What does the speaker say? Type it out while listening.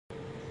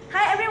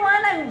Hi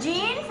everyone, I'm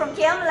Jean from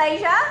KL,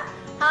 Malaysia.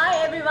 Hi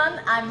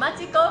everyone, I'm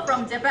Machiko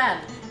from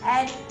Japan.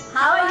 And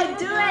how are you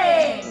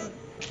doing?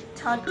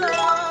 Ta-da!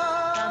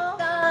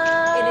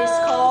 It is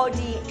called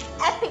the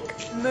Epoch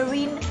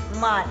Marine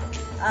Mud.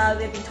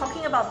 We've been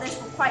talking about this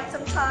for quite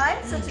some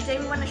time, so today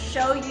we want to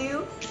show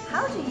you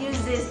how to use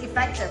this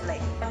effectively.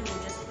 And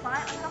we'll just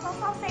apply it on top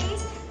of our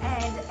face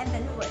and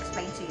then we'll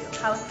explain to you.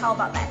 How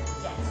about that?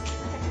 Yes.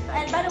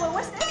 And by the way,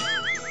 what's this?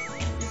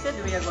 You said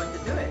we are going to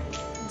do it.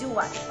 Do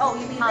what? Oh,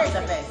 you mean Half this?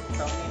 the face.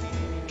 So,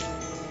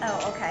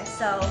 Oh, okay.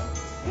 So,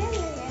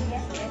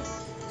 yeah.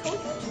 Told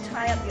you to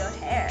tie up your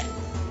hair.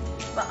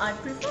 but I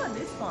prefer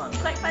this one.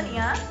 Quite funny,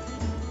 huh?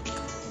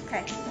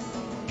 Okay.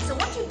 So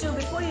what you do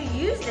before you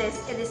use this,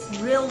 it is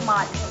real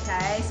mud,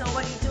 okay? So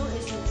what you do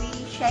is you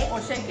really shake. Or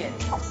shake it.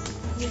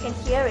 You can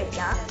hear it,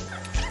 yeah?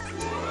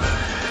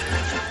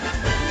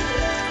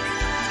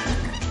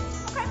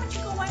 Okay,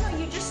 Machiko, why don't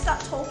you just start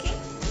talking?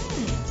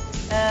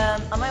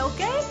 Am I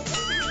okay?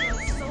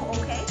 So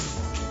okay.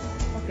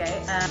 Okay.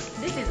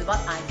 This is what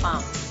I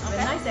found. Okay.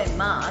 When I say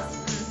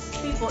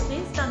mask, people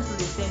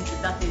instantly think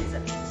that is.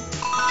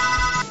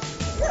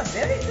 Yeah,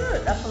 very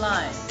good.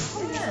 Apply.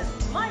 Oh yes.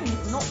 Mine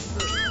not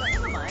good, but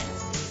never mind.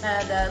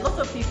 Lots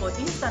of people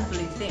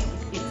instantly think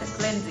it's a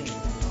cleansing,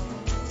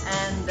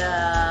 and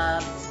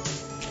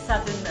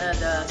certain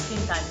the skin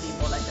type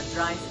people like a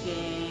dry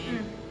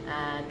skin,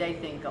 and they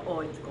think oh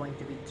it's going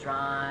to be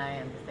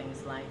dry and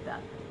things like that.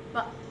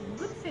 But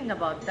good thing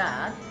about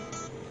that,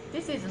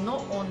 this is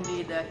not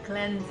only the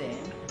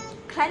cleansing.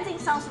 Cleansing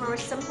sounds very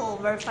simple,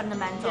 very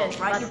fundamental, Yes,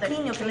 right? but You the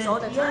clean your face all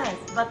the time. Yes,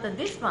 but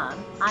this one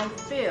I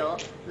feel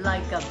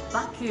like a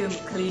vacuum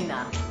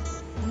cleaner.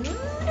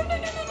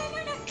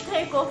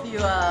 Take off your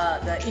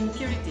the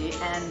impurity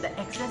and the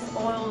excess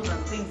oils and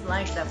things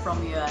like that from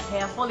your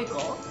hair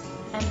follicle,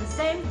 and at the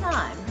same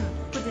time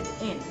put it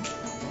in.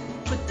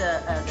 Put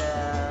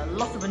the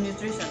lots of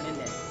nutrition in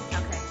it.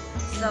 Okay.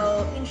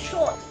 So in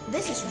short,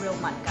 this is real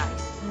mud,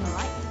 guys.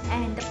 Alright?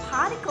 And the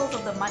particles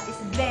of the mud is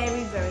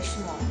very, very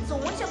small. So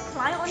once you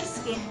apply it on the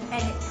skin,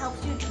 and it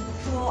helps you to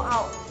draw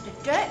out the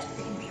dirt,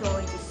 the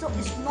impurities. So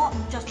it's not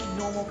just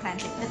normal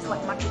cleansing. That's what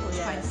Machiko is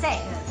trying to say.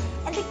 Yes.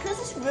 And because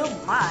it's real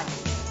mud,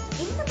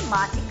 in the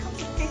mud it comes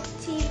with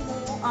 50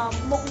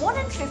 more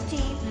than 50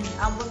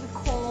 what we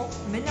call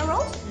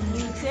minerals,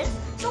 nutrients.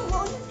 So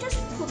while you just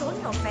put on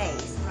your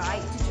face, right,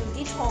 to do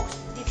detox,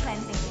 deep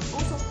cleansing, it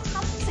also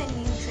pumps in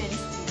nutrients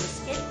to your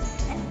skin.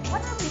 And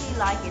what I really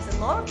like is a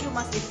lot of you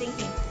must be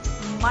thinking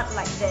mud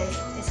like this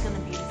is going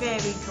to be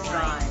very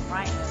dry,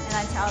 right? And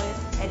I tell you,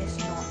 it is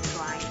not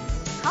dry.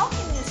 How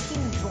can your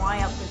skin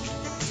dry up with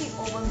 50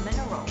 over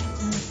minerals?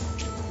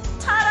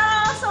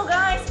 Ta-da! So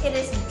guys, it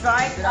is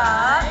dried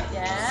up.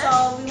 Yes.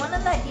 So we want to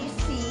let you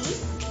see.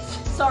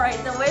 Sorry,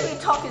 the way we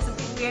talk is a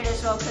bit weird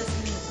as well because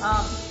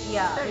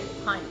yeah, Very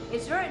tight.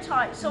 it's very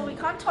tight. So we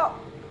can't talk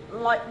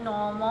like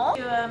normal.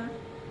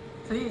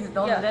 Please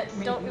don't let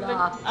me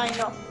laugh. I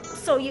know.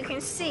 So you can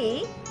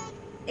see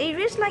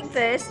areas like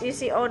this. You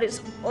see all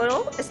this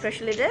oil,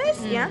 especially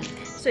this. Yeah.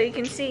 So you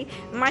can see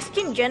my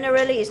skin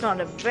generally is not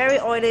a very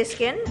oily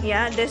skin.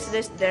 Yeah.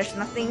 There's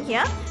nothing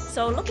here.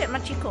 So look at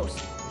Machiko's.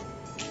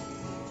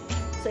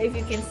 So if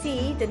you can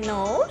see the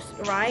nose,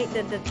 right,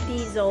 the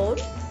T-zone,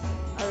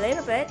 a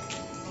little bit,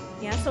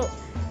 yeah. So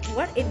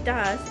what it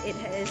does, it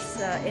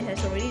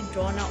has already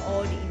drawn out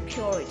all the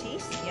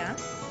impurities, yeah.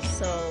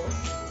 So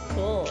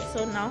cool.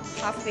 So now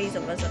half face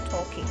of us are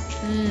talking.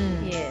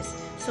 Yes.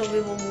 So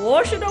we will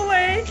wash it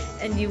away,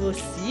 and you will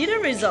see the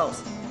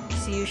results.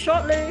 See you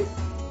shortly.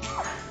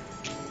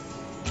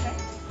 Okay.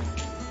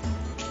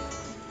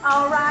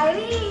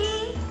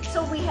 Alrighty.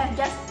 So we have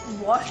just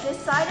washed this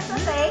side of the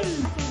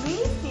face. I can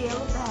really feel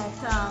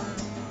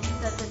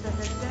that the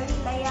dirty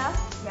layer,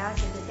 yeah,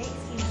 the dead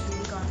skin is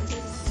really gone. This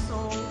is so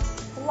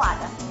hot.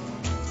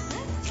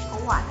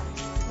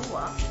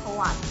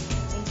 Hot.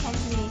 In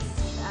Cantonese,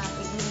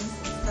 it means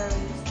it's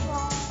very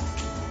strong.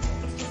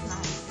 It's just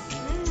nice.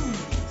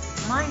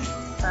 Mine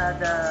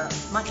the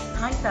much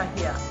tighter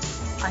here.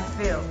 I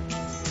feel.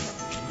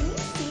 Can you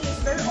see?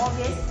 It's very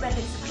obvious when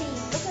it's clean.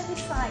 Look at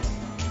this side.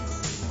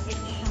 It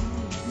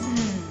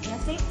shines. Yeah,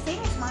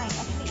 same as mine.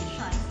 Actually, it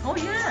shines. Oh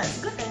yes.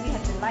 It's good that we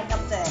have the light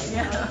up there. You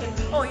know, you can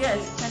really Oh yes.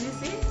 see. Can you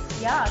see?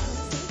 Yeah, can you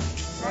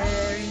see?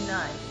 Very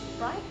nice.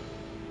 Right?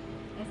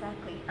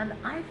 Exactly. And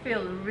I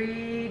feel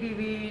really,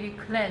 really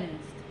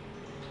cleansed.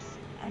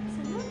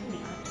 Absolutely.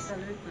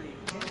 Absolutely.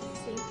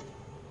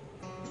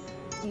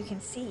 See? You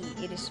can see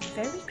it is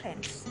very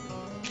cleansed.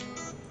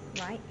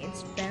 Right?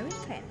 It's very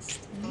cleansed.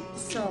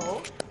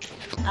 So,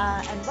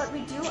 and what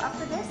we do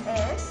after this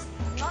is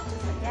not to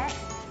forget,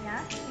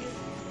 yeah, to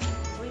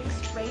really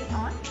spray it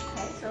on.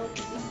 Okay,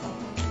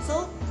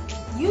 so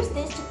use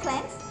this to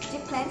cleanse,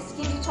 deep cleanse,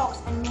 skin detox,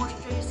 and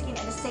moisturize your skin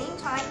at the same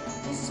time.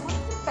 This is one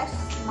of the best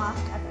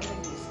masks I've ever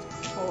used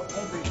for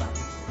everyone,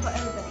 for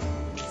everybody.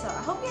 So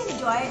I hope you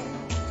enjoy it.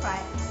 Try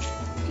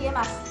it. PM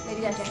us,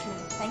 ladies and gentlemen.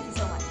 Thank you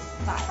so much.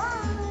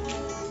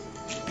 Bye.